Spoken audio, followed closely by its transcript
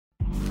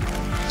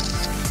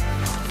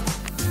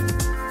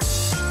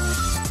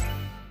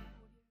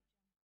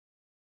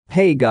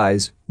Hey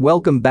guys,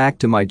 welcome back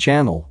to my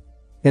channel.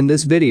 In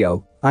this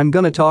video, I'm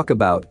gonna talk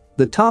about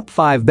the top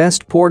 5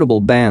 best portable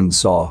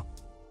bandsaw.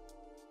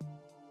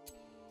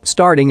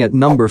 Starting at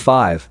number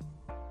 5.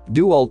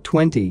 DEWALT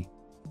 20.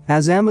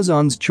 As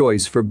Amazon's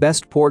choice for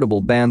best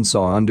portable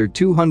bandsaw under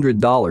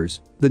 $200,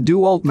 the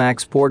DEWALT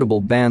Max portable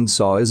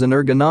bandsaw is an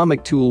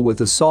ergonomic tool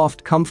with a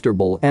soft,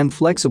 comfortable, and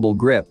flexible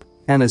grip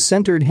and a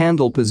centered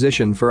handle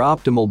position for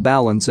optimal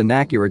balance and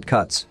accurate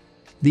cuts.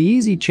 The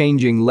easy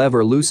changing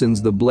lever loosens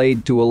the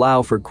blade to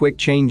allow for quick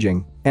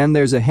changing, and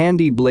there's a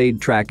handy blade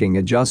tracking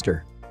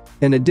adjuster.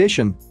 In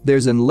addition,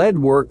 there's an LED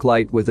work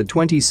light with a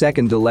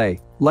 20-second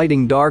delay,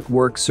 lighting dark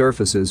work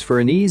surfaces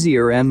for an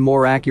easier and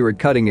more accurate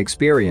cutting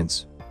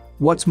experience.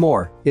 What's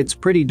more, it's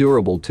pretty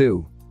durable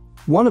too.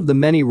 One of the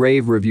many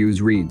rave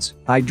reviews reads,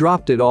 "I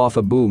dropped it off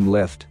a boom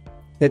lift.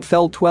 It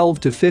fell 12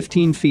 to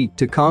 15 feet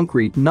to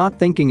concrete, not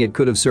thinking it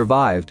could have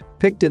survived,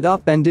 picked it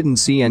up and didn't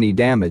see any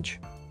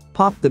damage.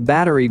 Popped the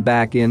battery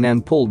back in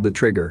and pulled the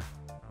trigger.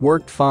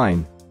 Worked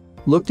fine.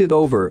 Looked it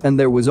over and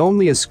there was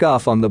only a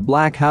scuff on the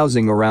black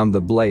housing around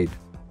the blade.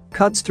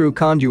 Cuts through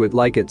conduit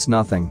like it's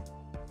nothing.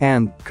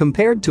 And,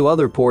 compared to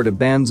other porta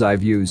bands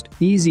I've used,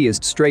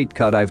 easiest straight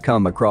cut I've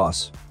come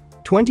across.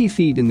 20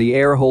 feet in the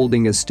air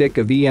holding a stick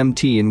of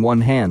EMT in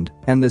one hand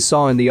and the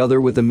saw in the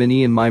other with a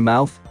mini in my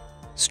mouth.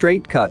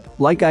 Straight cut,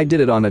 like I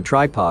did it on a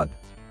tripod."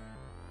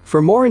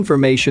 For more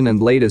information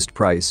and latest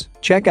price,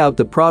 check out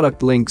the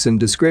product links in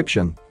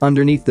description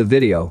underneath the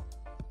video.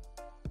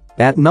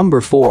 At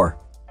number 4.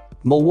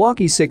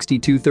 Milwaukee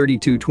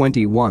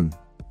 623221.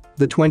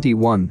 The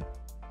 21.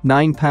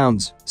 9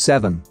 pounds,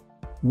 7.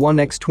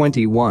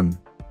 1x21.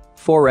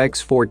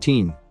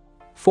 4x14.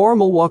 4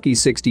 Milwaukee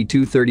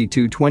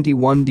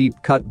 623221 deep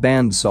cut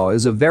bandsaw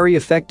is a very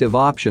effective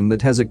option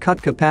that has a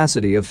cut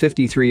capacity of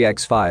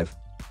 53x5.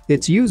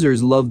 Its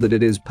users love that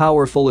it is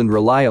powerful and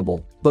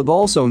reliable, but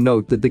also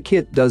note that the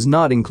kit does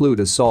not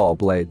include a saw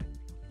blade.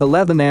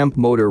 11-amp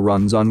motor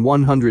runs on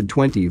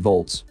 120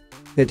 volts.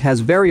 It has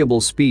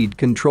variable speed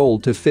control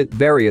to fit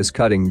various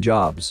cutting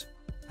jobs.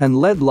 And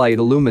LED light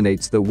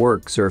illuminates the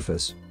work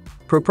surface.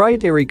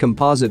 Proprietary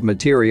composite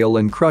material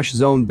and crush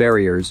zone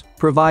barriers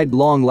provide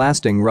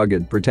long-lasting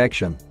rugged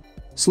protection.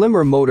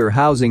 Slimmer motor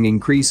housing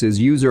increases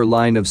user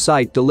line of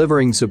sight,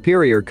 delivering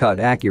superior cut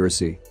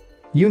accuracy.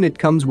 Unit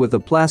comes with a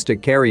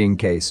plastic carrying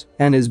case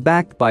and is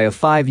backed by a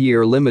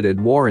 5-year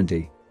limited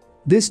warranty.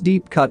 This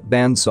deep cut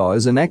bandsaw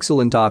is an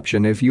excellent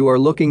option if you are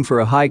looking for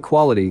a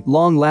high-quality,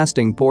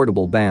 long-lasting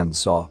portable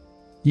bandsaw.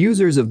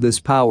 Users of this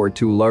power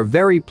tool are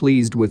very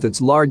pleased with its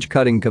large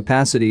cutting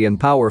capacity and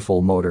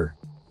powerful motor.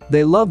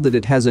 They love that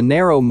it has a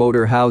narrow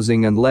motor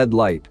housing and LED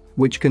light,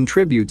 which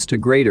contributes to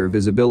greater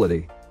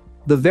visibility.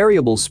 The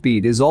variable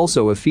speed is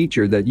also a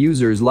feature that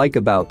users like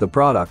about the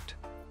product.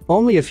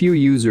 Only a few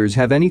users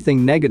have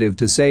anything negative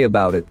to say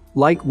about it,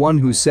 like one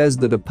who says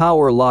that a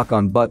power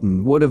lock-on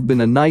button would have been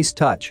a nice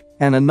touch,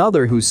 and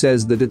another who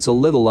says that it's a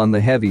little on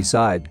the heavy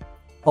side.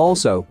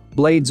 Also,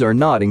 blades are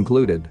not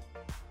included.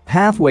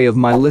 Halfway of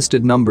my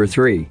listed number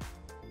 3.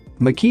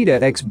 Makita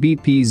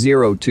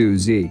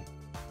XBP02Z.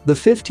 The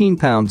 15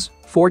 pounds,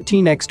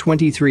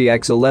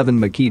 14x23x11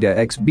 Makita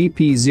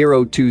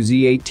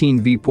XBP02Z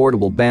 18V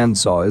portable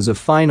bandsaw is a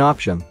fine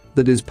option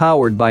that is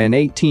powered by an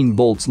 18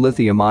 volts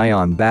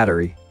lithium-ion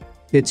battery.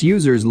 Its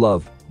users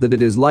love that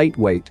it is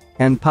lightweight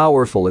and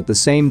powerful at the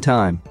same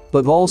time,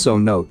 but also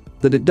note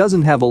that it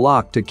doesn't have a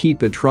lock to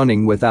keep it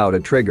running without a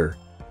trigger.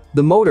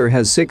 The motor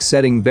has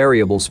 6-setting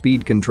variable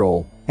speed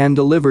control and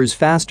delivers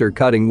faster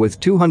cutting with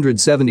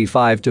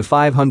 275 to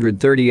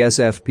 530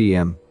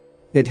 SFPM.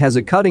 It has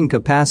a cutting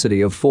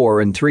capacity of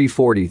 4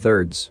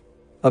 3/43.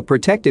 A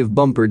protective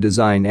bumper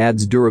design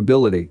adds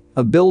durability,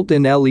 a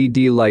built-in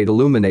LED light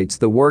illuminates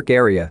the work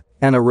area,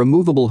 and a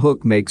removable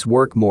hook makes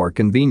work more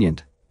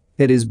convenient.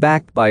 It is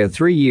backed by a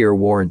 3-year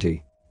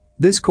warranty.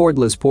 This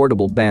cordless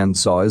portable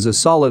bandsaw is a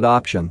solid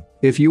option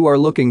if you are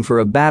looking for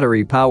a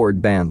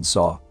battery-powered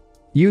bandsaw.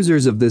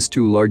 Users of this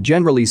tool are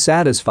generally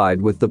satisfied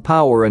with the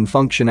power and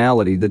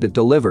functionality that it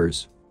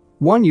delivers.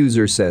 One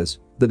user says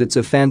that it's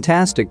a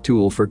fantastic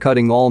tool for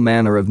cutting all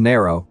manner of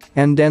narrow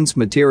and dense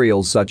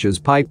materials such as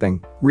piping,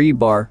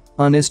 rebar,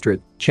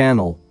 unistrut,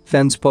 channel,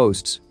 fence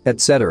posts,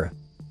 etc.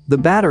 The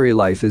battery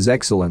life is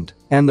excellent,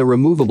 and the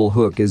removable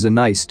hook is a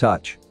nice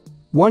touch.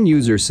 One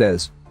user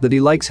says that he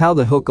likes how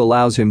the hook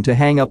allows him to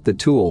hang up the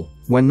tool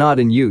when not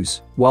in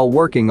use while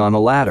working on a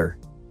ladder.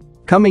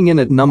 Coming in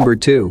at number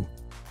 2.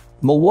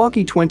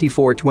 Milwaukee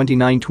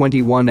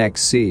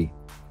 242921XC.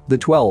 The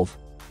 12.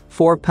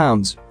 4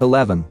 pounds,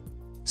 11.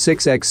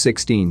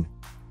 6x16.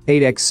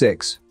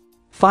 8x6.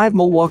 5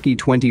 Milwaukee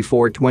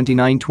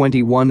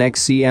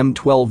 242921XC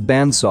M12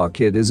 bandsaw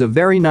kit is a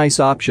very nice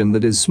option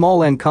that is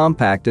small and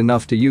compact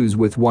enough to use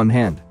with one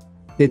hand.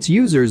 Its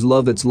users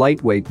love its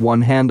lightweight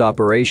one-hand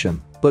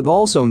operation, but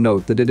also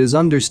note that it is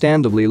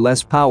understandably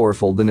less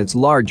powerful than its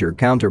larger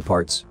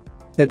counterparts.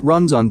 It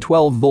runs on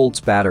 12 volts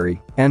battery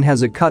and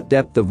has a cut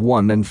depth of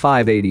 1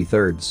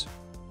 5/83.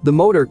 The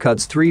motor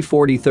cuts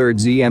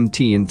 3/43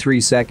 EMT in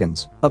 3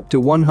 seconds, up to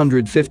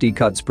 150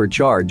 cuts per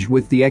charge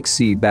with the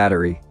XC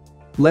battery.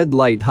 LED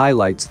light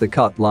highlights the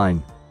cut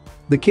line.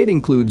 The kit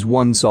includes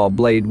one saw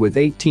blade with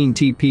 18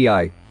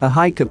 TPI, a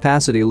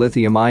high-capacity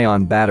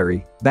lithium-ion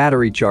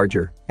battery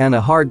charger, and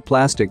a hard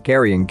plastic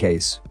carrying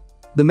case.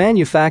 The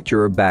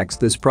manufacturer backs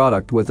this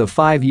product with a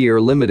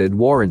 5-year limited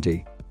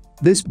warranty.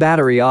 This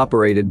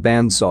battery-operated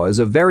bandsaw is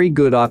a very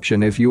good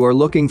option if you are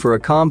looking for a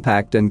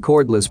compact and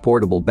cordless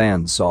portable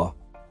bandsaw.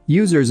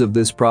 Users of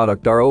this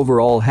product are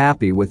overall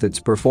happy with its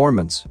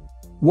performance.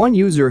 One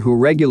user who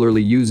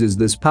regularly uses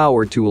this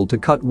power tool to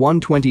cut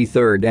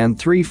 1/23 and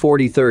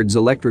 3/43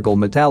 electrical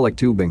metallic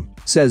tubing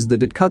says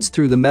that it cuts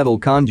through the metal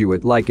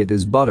conduit like it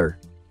is butter.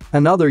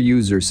 Another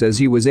user says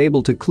he was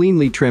able to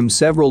cleanly trim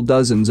several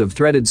dozens of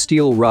threaded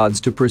steel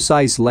rods to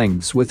precise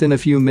lengths within a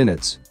few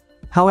minutes.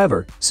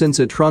 However, since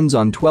it runs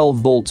on 12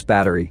 volts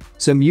battery,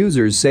 some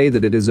users say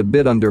that it is a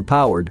bit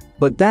underpowered,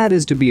 but that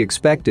is to be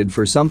expected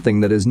for something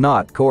that is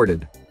not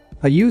corded.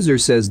 A user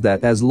says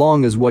that as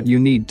long as what you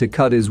need to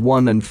cut is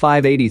 1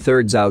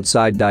 5/83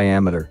 outside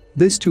diameter,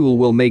 this tool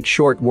will make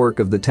short work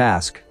of the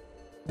task.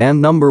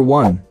 And number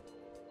 1.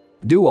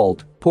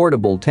 DEWALT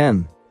Portable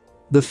 10.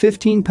 The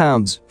 15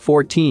 pounds,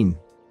 14.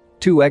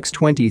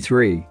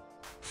 2x23.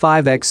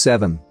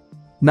 5x7.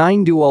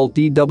 9 DEWALT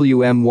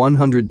DWM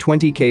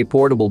 120K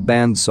portable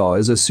bandsaw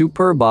is a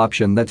superb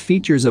option that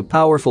features a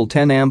powerful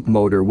 10-amp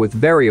motor with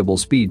variable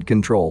speed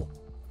control.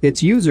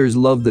 Its users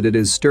love that it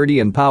is sturdy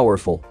and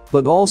powerful,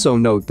 but also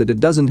note that it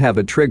doesn't have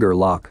a trigger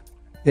lock.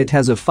 It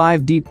has a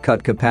 5 deep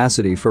cut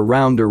capacity for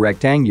round or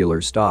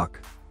rectangular stock.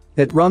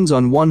 It runs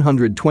on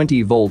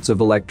 120 volts of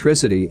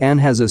electricity and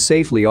has a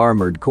safely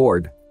armored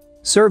cord.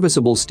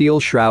 Serviceable steel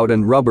shroud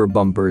and rubber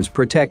bumpers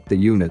protect the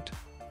unit.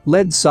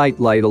 LED sight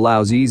light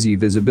allows easy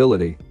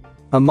visibility.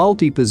 A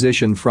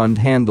multi-position front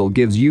handle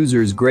gives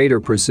users greater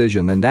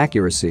precision and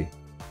accuracy.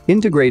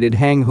 Integrated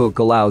hang hook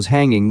allows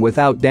hanging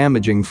without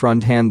damaging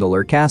front handle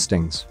or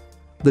castings.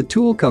 The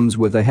tool comes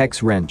with a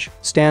hex wrench,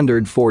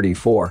 standard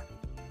 44.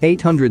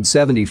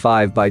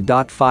 875 by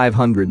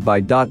 .500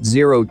 by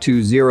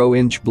 .020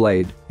 inch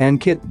blade, and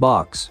kit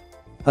box.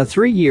 A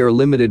 3-year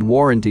limited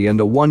warranty and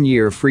a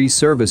 1-year free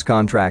service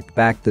contract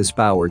back this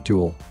power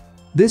tool.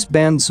 This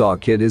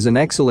bandsaw kit is an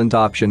excellent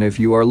option if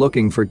you are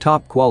looking for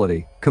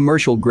top-quality,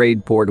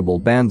 commercial-grade portable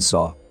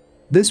bandsaw.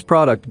 This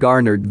product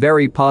garnered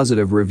very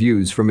positive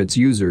reviews from its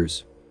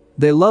users.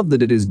 They love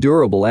that it is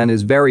durable and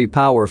is very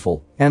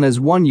powerful, and as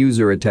one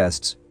user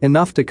attests,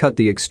 enough to cut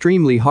the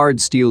extremely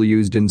hard steel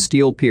used in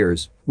steel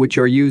piers, which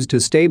are used to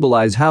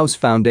stabilize house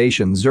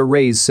foundations or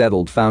raise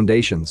settled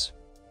foundations.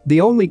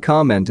 The only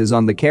comment is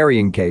on the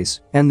carrying case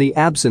and the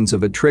absence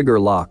of a trigger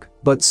lock,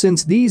 but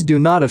since these do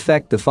not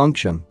affect the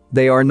function,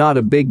 they are not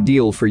a big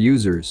deal for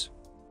users.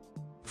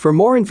 For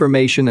more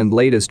information and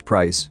latest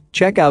price,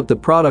 check out the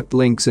product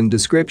links in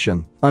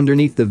description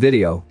underneath the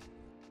video.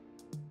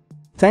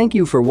 Thank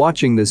you for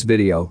watching this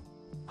video.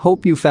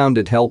 Hope you found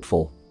it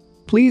helpful.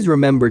 Please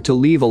remember to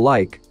leave a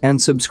like and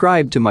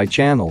subscribe to my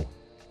channel.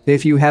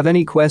 If you have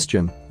any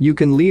question, you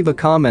can leave a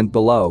comment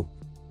below.